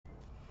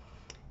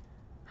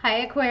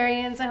Hi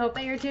Aquarians, I hope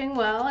that you're doing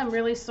well. I'm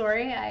really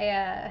sorry.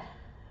 I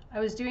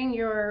was doing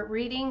your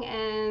reading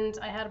and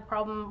I had a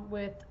problem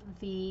with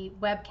the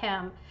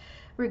webcam.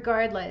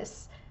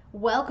 Regardless,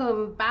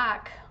 welcome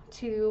back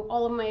to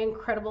all of my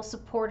incredible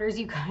supporters.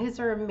 You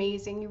guys are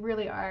amazing. You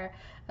really are.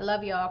 I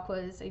love you,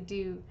 Aquas. I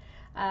do.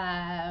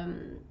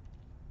 Um,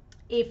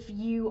 if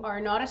you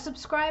are not a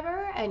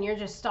subscriber and you're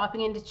just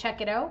stopping in to check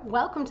it out,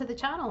 welcome to the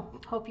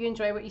channel. Hope you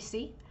enjoy what you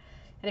see.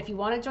 And if you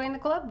want to join the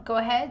club, go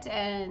ahead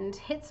and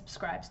hit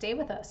subscribe. Stay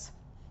with us.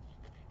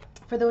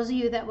 For those of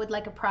you that would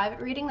like a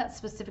private reading that's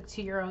specific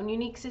to your own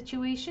unique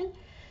situation,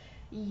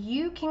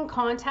 you can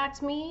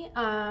contact me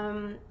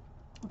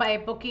by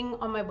booking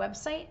on my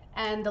website,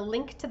 and the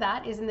link to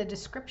that is in the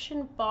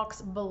description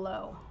box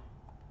below.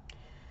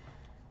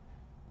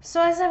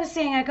 So as I was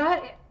saying,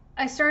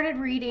 I started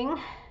reading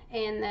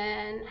and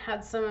then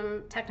had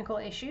some technical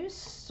issues.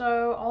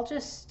 So I'll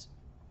just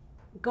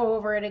go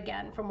over it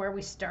again from where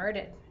we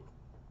started.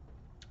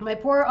 My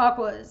poor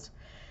Aquas,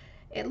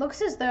 it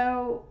looks as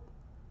though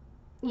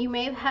you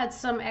may have had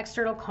some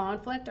external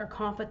conflict or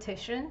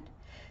competition.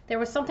 There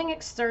was something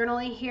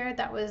externally here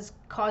that was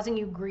causing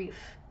you grief.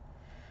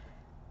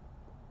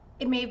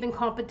 It may have been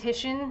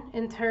competition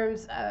in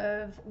terms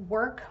of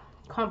work,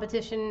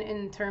 competition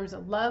in terms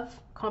of love,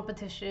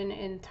 competition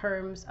in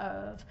terms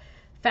of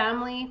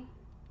family,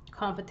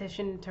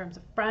 competition in terms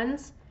of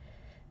friends.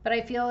 But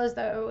I feel as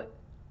though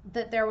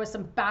that there was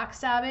some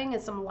backstabbing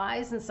and some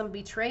lies and some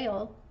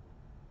betrayal.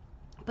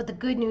 But the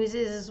good news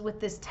is with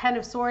this 10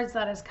 of Swords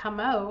that has come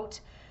out,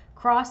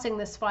 crossing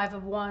this 5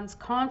 of Wands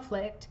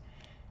conflict,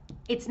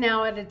 it's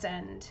now at its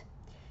end.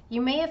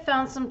 You may have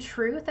found some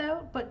truth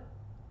out, but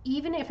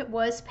even if it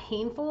was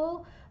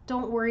painful,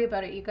 don't worry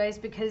about it, you guys,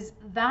 because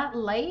that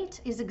light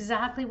is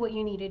exactly what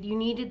you needed. You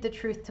needed the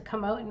truth to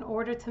come out in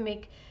order to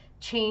make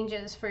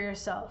changes for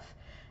yourself,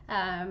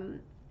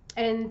 and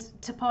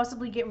to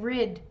possibly get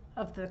rid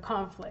of the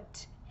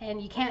conflict.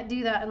 And you can't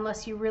do that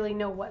unless you really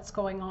know what's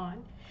going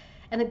on.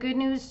 And the good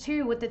news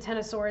too with the 10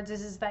 of Swords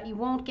is that you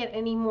won't get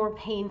any more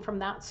pain from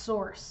that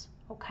source,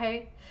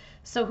 okay?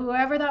 So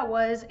whoever that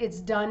was, it's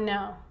done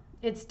now.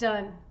 It's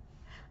done,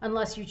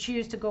 unless you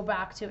choose to go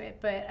back to it.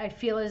 But I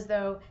feel as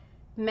though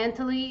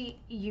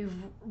mentally you've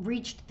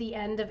reached the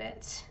end of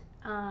it.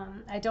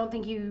 I don't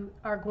think you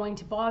are going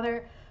to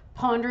bother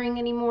pondering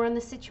anymore on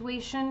the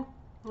situation,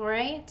 all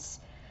right?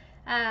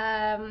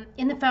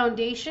 In the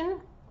foundation,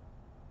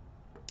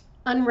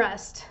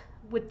 unrest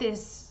with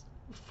this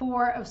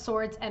 4 of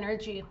Swords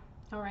energy,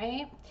 all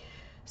right?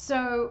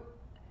 So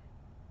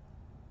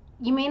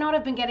you may not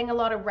have been getting a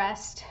lot of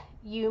rest.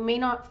 You may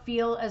not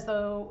feel as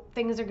though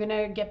things are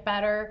gonna get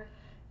better.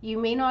 You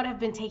may not have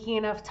been taking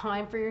enough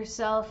time for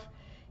yourself.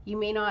 You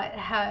may not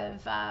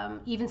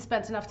have even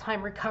spent enough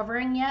time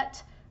recovering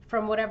yet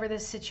from whatever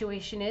this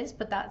situation is,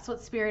 but that's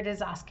what Spirit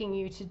is asking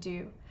you to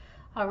do,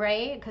 all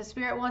right? Because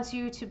Spirit wants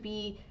you to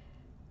be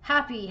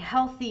happy,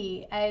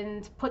 healthy,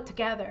 and put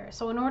together.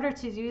 So in order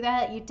to do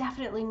that, you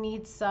definitely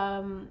need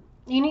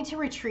you need to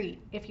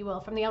retreat, if you will,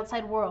 from the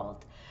outside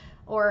world.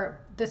 Or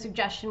the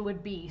suggestion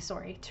would be,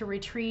 to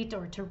retreat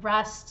or to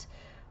rest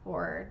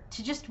or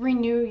to just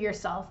renew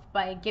yourself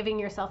by giving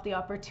yourself the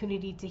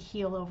opportunity to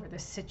heal over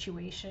this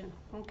situation,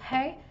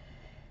 okay?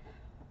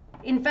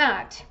 In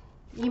fact,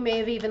 you may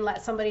have even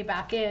let somebody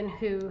back in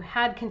who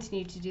had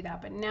continued to do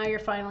that, but now you're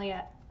finally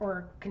at,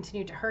 or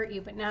continued to hurt you,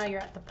 but now you're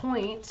at the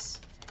point,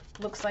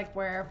 looks like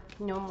we're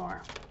no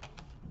more.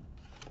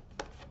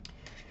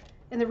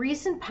 In the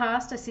recent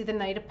past, I see the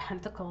Knight of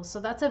Pentacles. So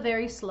that's a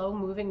very slow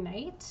moving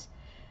knight.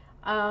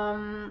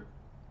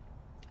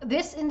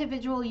 This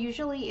individual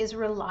usually is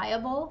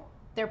reliable,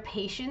 they're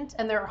patient,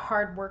 and they're a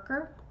hard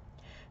worker.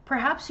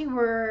 Perhaps you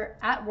were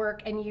at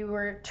work and you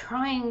were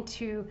trying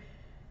to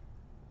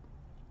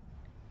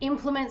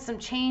implement some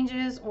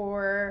changes,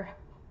 or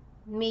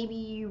maybe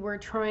you were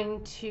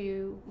trying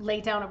to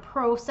lay down a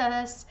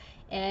process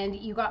and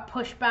you got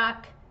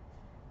pushback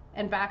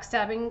and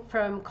backstabbing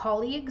from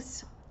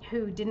colleagues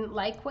who didn't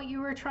like what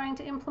you were trying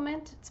to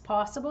implement. It's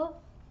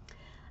possible.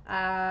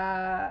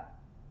 For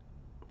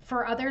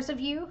others of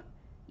you,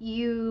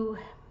 you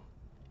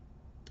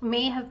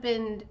may have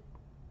been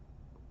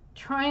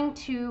trying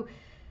to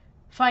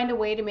find a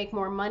way to make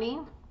more money,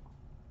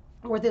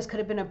 or this could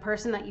have been a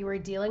person that you were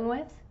dealing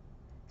with.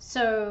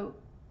 So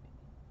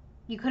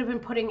you could have been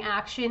putting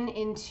action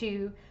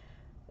into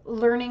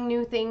learning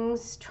new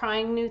things,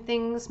 trying new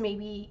things.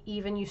 Maybe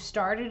even you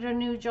started a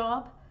new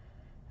job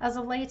as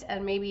of late,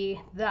 and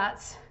maybe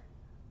that's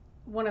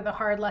one of the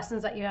hard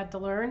lessons that you had to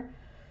learn,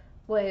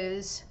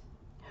 was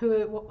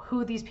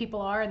who these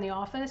people are in the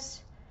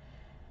office.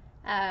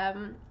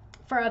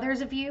 For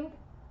others of you,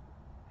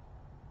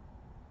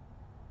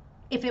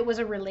 if it was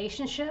a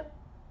relationship,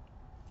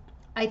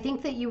 I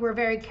think that you were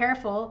very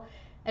careful,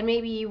 and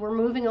maybe you were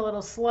moving a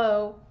little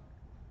slow,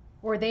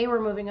 or they were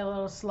moving a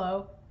little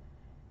slow,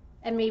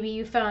 and maybe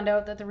you found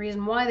out that the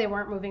reason why they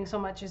weren't moving so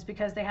much is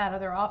because they had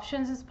other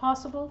options as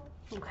possible,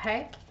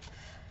 okay?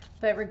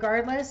 But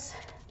regardless,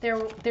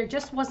 there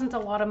just wasn't a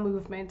lot of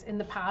movement in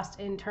the past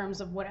in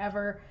terms of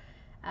whatever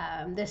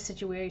this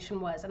situation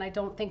was. And I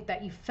don't think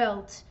that you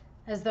felt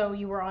as though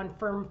you were on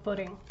firm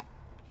footing.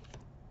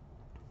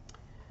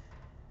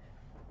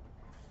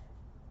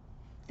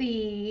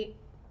 The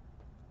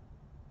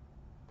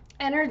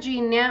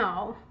energy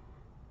now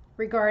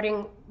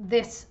regarding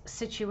this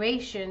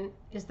situation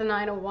is the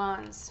Nine of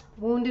Wands,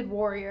 wounded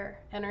warrior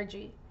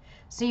energy.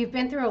 So you've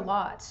been through a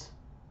lot.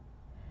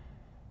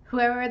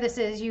 Whoever this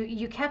is,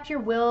 you kept your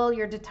will,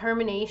 your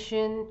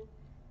determination.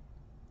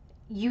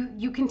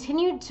 You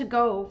continued to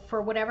go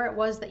for whatever it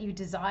was that you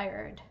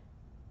desired.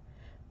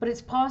 But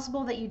it's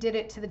possible that you did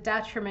it to the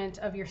detriment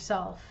of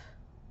yourself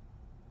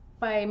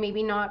by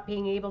maybe not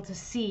being able to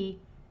see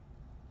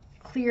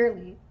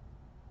clearly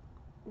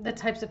the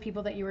types of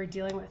people that you were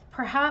dealing with.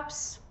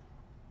 Perhaps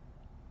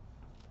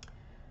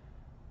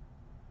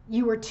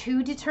you were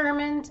too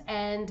determined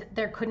and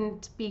there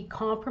couldn't be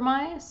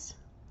compromise,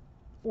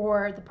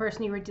 or the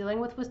person you were dealing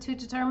with was too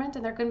determined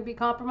and there couldn't be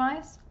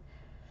compromise.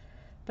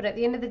 But at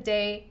the end of the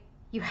day,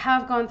 you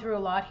have gone through a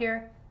lot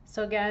here.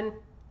 So again,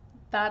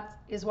 that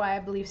is why I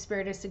believe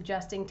Spirit is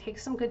suggesting take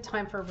some good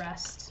time for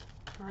rest.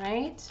 All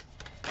right.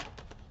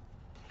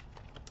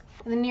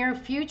 In the near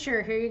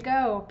future, here you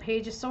go.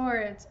 Page of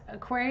Swords,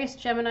 Aquarius,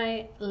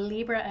 Gemini,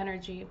 Libra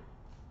energy.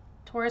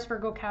 Taurus,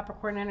 Virgo,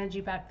 Capricorn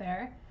energy back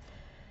there.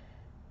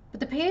 But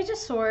the Page of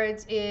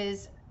Swords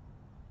is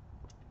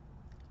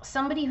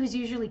somebody who's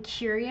usually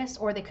curious,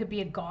 or they could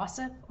be a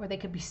gossip, or they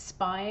could be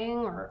spying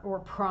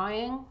or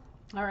prying,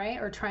 all right,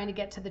 or trying to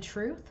get to the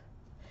truth.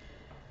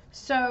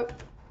 So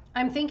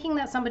I'm thinking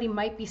that somebody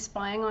might be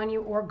spying on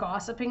you or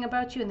gossiping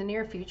about you in the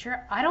near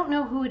future. I don't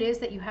know who it is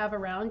that you have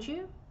around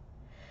you,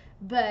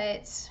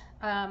 but,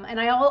 and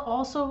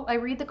I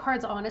read the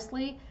cards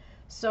honestly,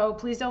 so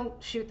please don't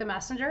shoot the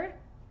messenger.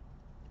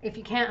 If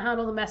you can't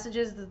handle the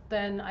messages,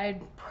 then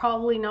I'm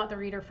probably not the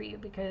reader for you,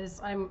 because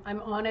I'm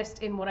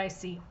honest in what I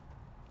see.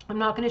 I'm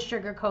not going to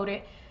sugarcoat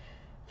it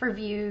for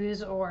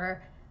views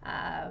or,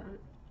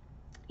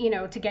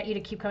 to get you to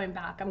keep coming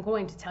back. I'm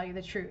going to tell you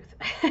the truth,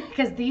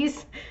 because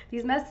these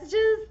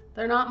messages,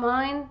 they're not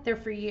mine, they're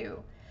for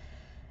you.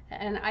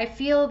 And I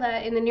feel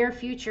that in the near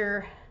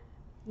future,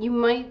 you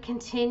might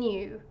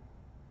continue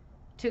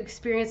to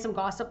experience some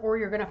gossip, or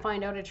you're going to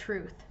find out a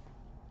truth.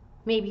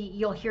 Maybe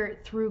you'll hear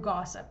it through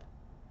gossip.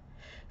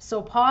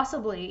 So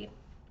possibly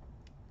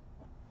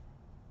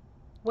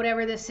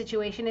whatever this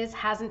situation is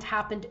hasn't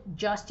happened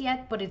just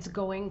yet, but it's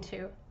going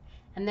to.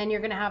 And then you're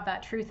going to have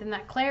that truth and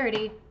that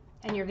clarity,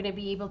 and you're going to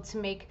be able to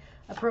make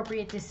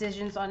appropriate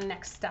decisions on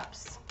next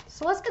steps.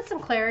 So let's get some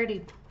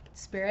clarity,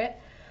 Spirit.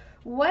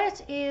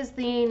 What is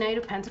the Knight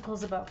of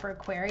Pentacles about for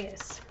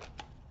Aquarius?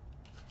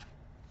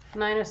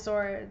 Nine of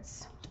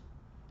Swords.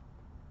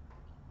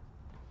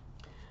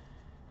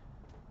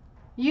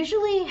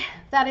 Usually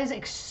that is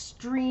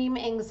extreme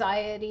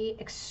anxiety,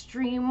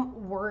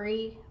 extreme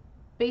worry,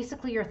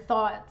 basically your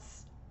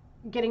thoughts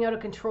getting out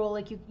of control,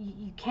 like you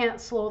can't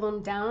slow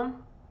them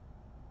down.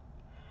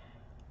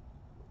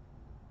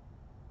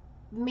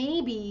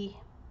 Maybe,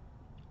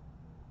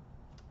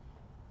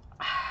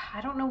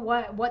 I don't know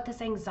what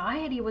this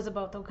anxiety was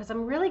about though, because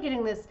I'm really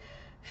getting this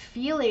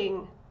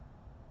feeling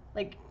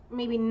like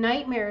maybe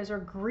nightmares or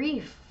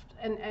grief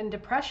and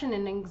depression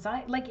and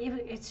anxiety. Like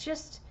it's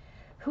just,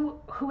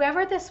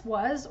 whoever this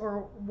was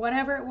or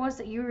whatever it was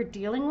that you were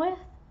dealing with,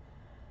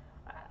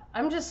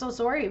 I'm just so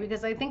sorry,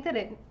 because I think that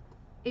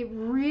it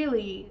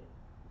really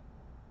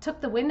took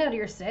the wind out of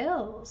your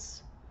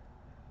sails.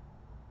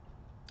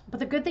 But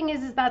the good thing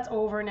is that's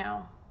over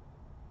now.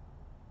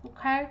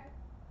 Okay?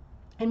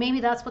 And maybe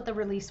that's what the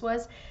release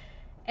was.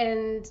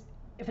 And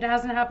if it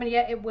hasn't happened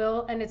yet, it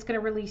will. And it's going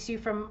to release you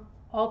from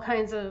all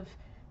kinds of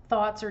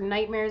thoughts or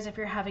nightmares. If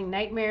you're having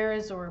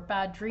nightmares or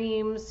bad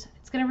dreams,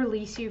 it's going to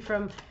release you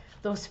from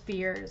those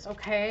fears.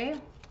 Okay?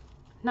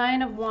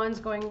 Nine of Wands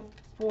going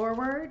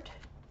forward.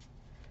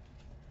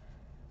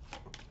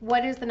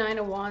 What is the Nine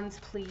of Wands,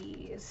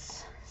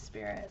 please,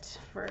 Spirit,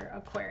 for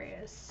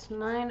Aquarius?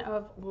 Nine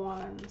of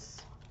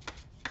Wands.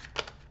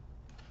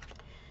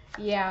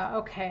 Yeah,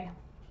 okay.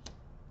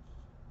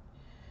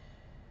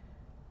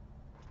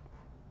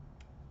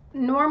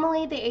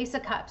 Normally, the Ace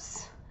of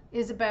Cups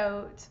is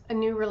about a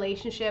new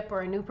relationship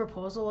or a new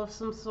proposal of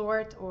some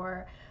sort,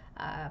 or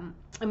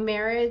a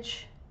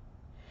marriage.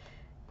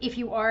 If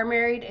you are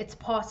married, it's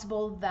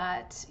possible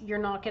that you're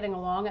not getting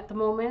along at the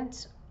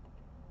moment,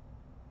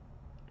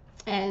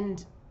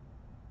 and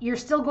you're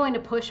still going to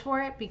push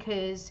for it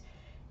because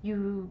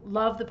you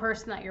love the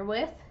person that you're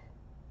with.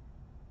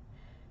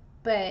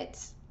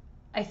 But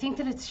I think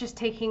that it's just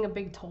taking a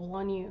big toll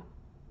on you.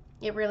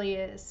 It really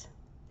is.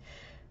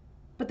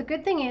 But the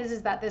good thing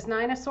is that this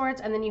Nine of Swords,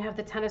 and then you have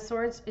the Ten of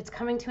Swords, it's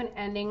coming to an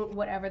ending,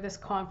 whatever this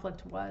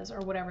conflict was or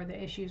whatever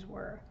the issues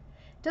were.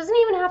 It doesn't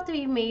even have to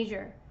be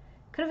major.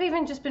 Could have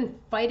even just been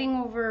fighting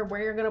over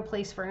where you're going to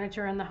place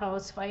furniture in the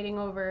house, fighting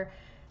over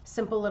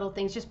simple little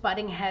things, just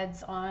butting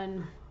heads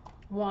on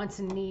wants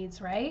and needs,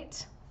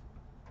 right?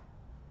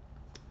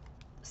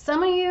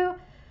 Some of you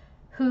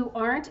who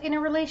aren't in a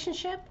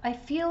relationship, I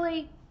feel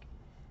like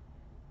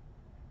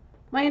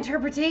my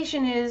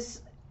interpretation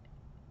is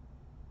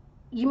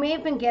you may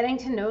have been getting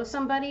to know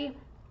somebody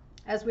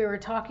as we were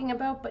talking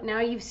about, but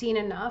now you've seen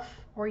enough,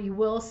 or you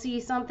will see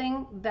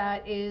something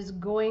that is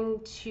going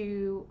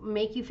to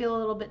make you feel a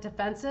little bit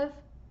defensive,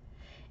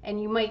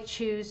 and you might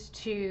choose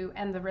to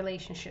end the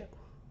relationship.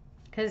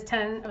 Because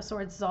 10 of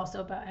Swords is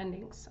also about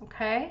endings,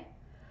 okay?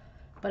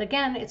 But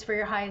again, it's for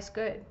your highest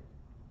good.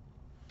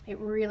 It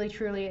really,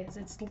 truly is.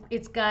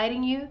 It's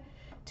guiding you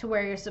to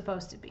where you're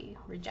supposed to be.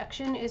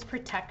 Rejection is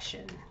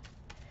protection.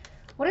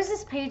 What is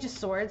this Page of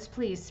Swords?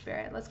 Please,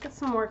 Spirit. Let's get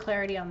some more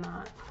clarity on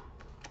that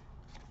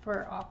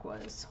for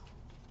Aquas.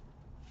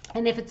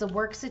 And if it's a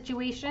work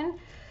situation,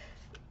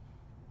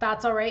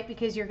 that's all right,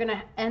 because you're going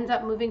to end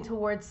up moving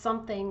towards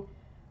something,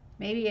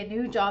 maybe a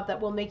new job that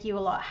will make you a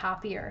lot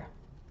happier.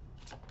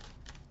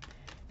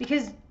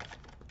 Because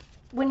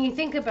when you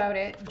think about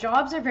it,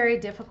 jobs are very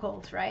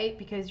difficult, right?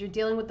 Because you're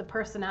dealing with the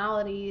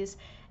personalities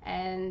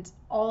and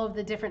all of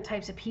the different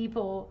types of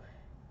people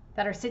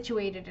that are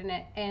situated in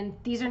it. And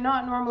these are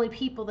not normally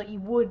people that you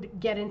would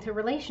get into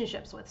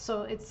relationships with.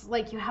 So it's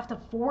like you have to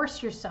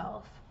force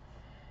yourself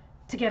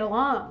to get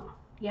along.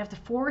 You have to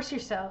force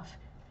yourself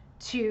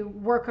to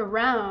work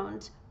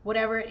around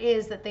whatever it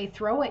is that they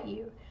throw at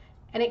you.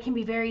 And it can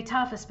be very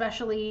tough,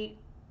 especially,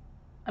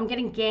 I'm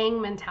getting gang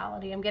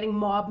mentality, I'm getting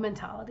mob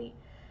mentality.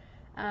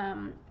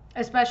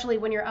 Especially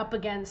when you're up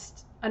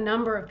against a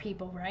number of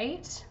people,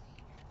 right?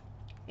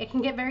 It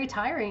can get very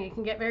tiring. It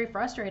can get very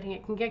frustrating.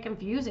 It can get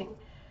confusing.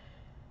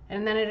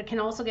 And then it can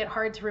also get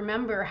hard to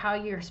remember how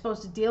you're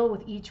supposed to deal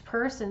with each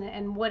person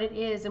and what it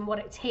is and what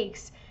it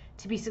takes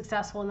to be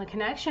successful in the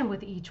connection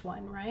with each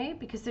one, right?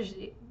 Because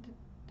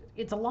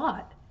it's a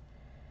lot.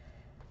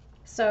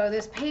 So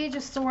this Page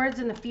of Swords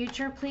in the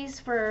future, please,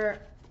 for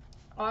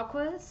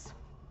Aquas.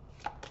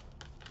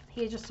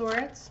 Page of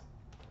Swords.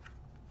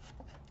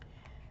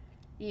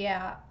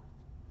 Yeah.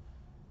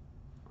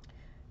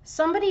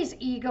 Somebody's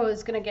ego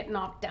is going to get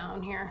knocked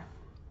down here.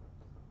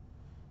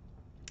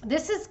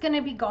 This is going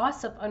to be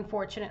gossip,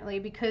 unfortunately,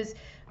 because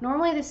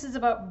normally this is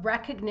about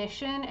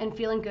recognition and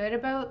feeling good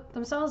about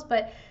themselves,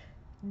 but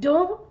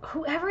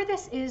whoever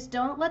this is,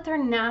 don't let their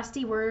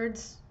nasty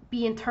words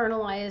be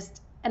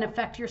internalized and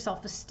affect your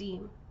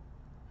self-esteem.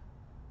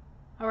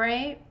 All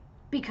right?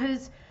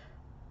 Because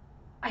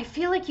I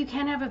feel like you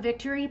can have a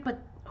victory, but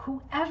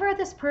whoever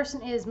this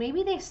person is,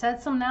 maybe they've said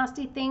some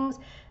nasty things,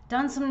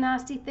 done some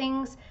nasty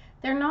things.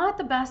 They're not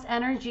the best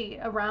energy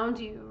around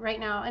you right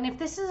now. And if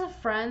this is a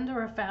friend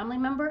or a family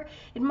member,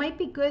 it might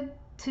be good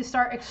to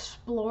start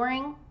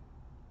exploring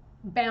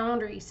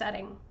boundary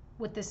setting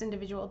with this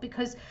individual,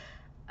 because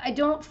I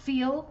don't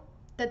feel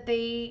that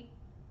they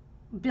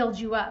build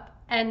you up,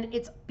 and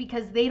it's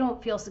because they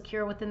don't feel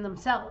secure within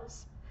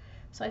themselves.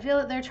 So I feel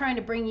that they're trying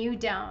to bring you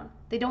down.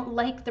 They don't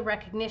like the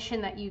recognition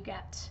that you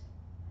get.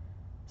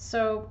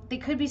 So they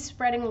could be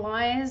spreading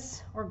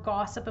lies or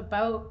gossip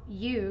about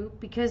you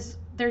because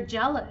they're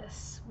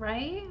jealous,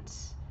 right?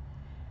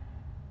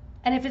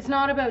 And if it's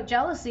not about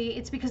jealousy,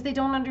 it's because they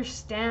don't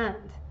understand.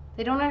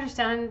 They don't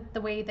understand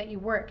the way that you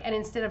work. And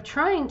instead of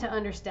trying to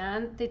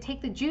understand, they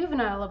take the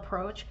juvenile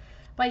approach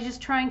by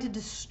just trying to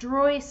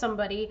destroy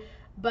somebody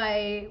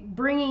by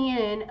bringing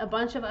in a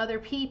bunch of other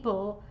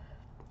people.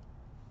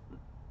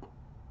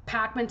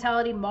 Pack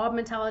mentality, mob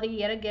mentality,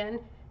 yet again.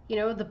 You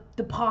know,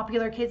 the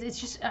popular kids. It's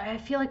just, I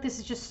feel like this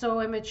is just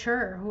so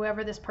immature,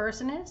 whoever this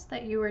person is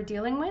that you are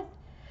dealing with.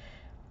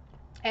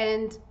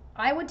 And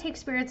I would take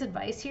Spirit's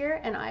advice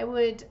here, and I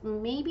would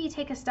maybe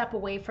take a step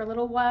away for a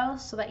little while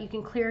so that you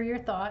can clear your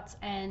thoughts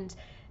and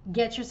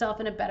get yourself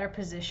in a better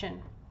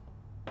position.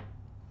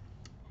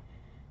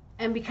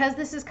 And because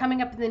this is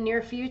coming up in the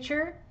near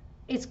future,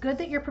 it's good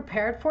that you're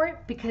prepared for it,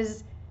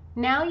 because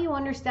now you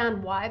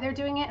understand why they're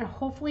doing it, and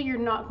hopefully you're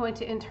not going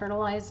to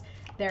internalize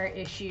their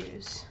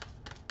issues.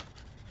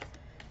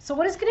 So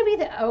what is going to be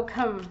the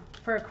outcome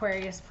for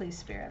Aquarius, please,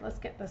 Spirit? Let's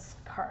get this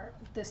card,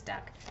 this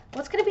deck.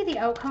 What's going to be the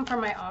outcome for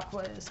my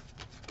Aquas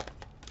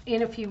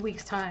in a few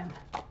weeks' time?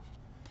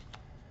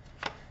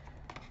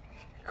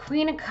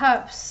 Queen of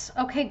Cups.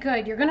 Okay,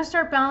 good. You're going to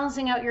start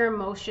balancing out your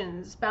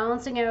emotions,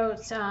 balancing out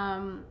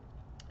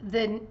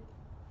the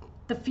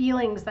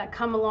feelings that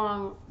come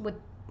along with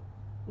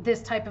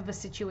this type of a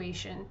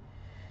situation.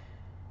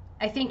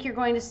 I think you're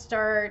going to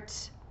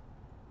start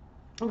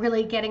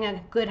really getting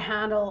a good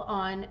handle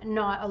on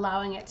not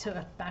allowing it to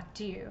affect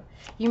you.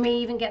 You may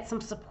even get some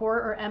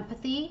support or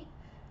empathy.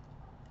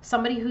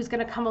 Somebody who's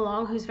going to come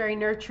along who's very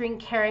nurturing,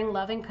 caring,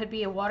 loving, could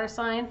be a water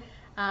sign,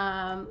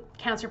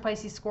 Cancer,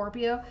 Pisces,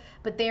 Scorpio,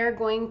 but they're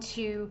going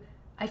to,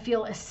 I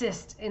feel,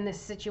 assist in this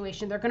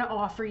situation. They're going to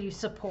offer you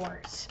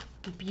support.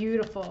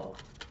 Beautiful.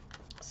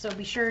 So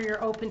be sure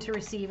you're open to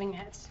receiving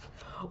it.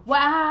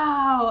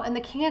 Wow, and the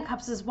King of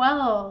Cups as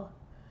well.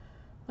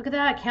 Look at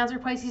that, Cancer,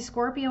 Pisces,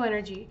 Scorpio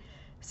energy.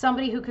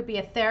 Somebody who could be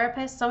a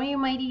therapist. Some of you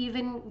might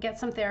even get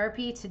some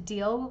therapy to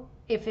deal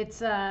if it's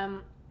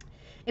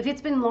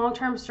been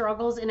long-term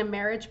struggles in a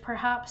marriage,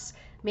 perhaps.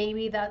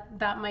 Maybe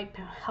that might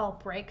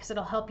help, right? Because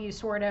it'll help you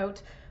sort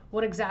out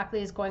what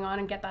exactly is going on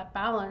and get that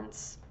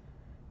balance.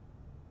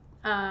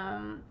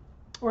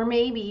 Or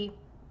maybe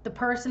the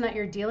person that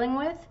you're dealing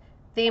with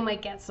they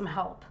might get some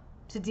help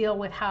to deal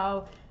with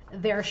how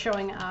they're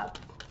showing up.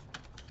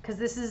 Because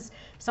this is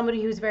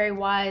somebody who's very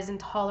wise and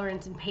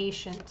tolerant and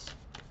patient,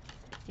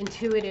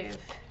 intuitive.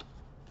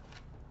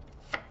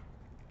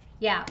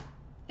 Yeah,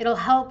 it'll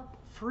help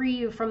free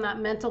you from that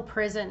mental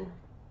prison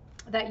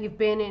that you've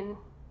been in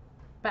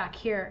back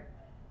here,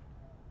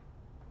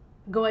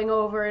 going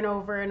over and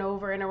over and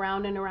over and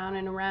around and around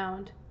and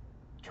around,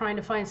 trying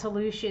to find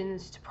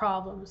solutions to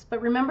problems.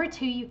 But remember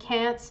too, you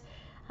can't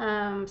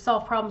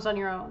solve problems on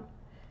your own.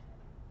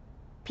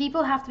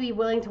 People have to be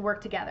willing to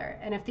work together.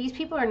 And if these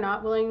people are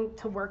not willing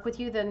to work with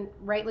you, then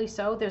rightly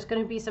so, there's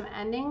going to be some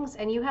endings,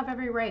 and you have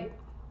every right.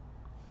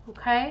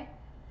 Okay?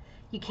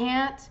 You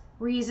can't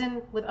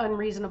reason with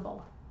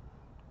unreasonable.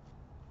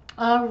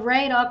 All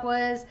right,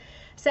 Aquas.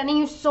 Sending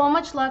you so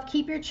much love.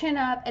 Keep your chin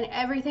up, and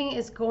everything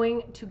is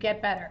going to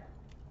get better.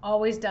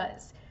 Always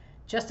does.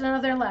 Just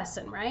another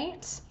lesson,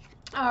 right?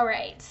 All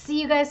right. See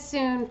you guys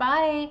soon.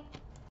 Bye.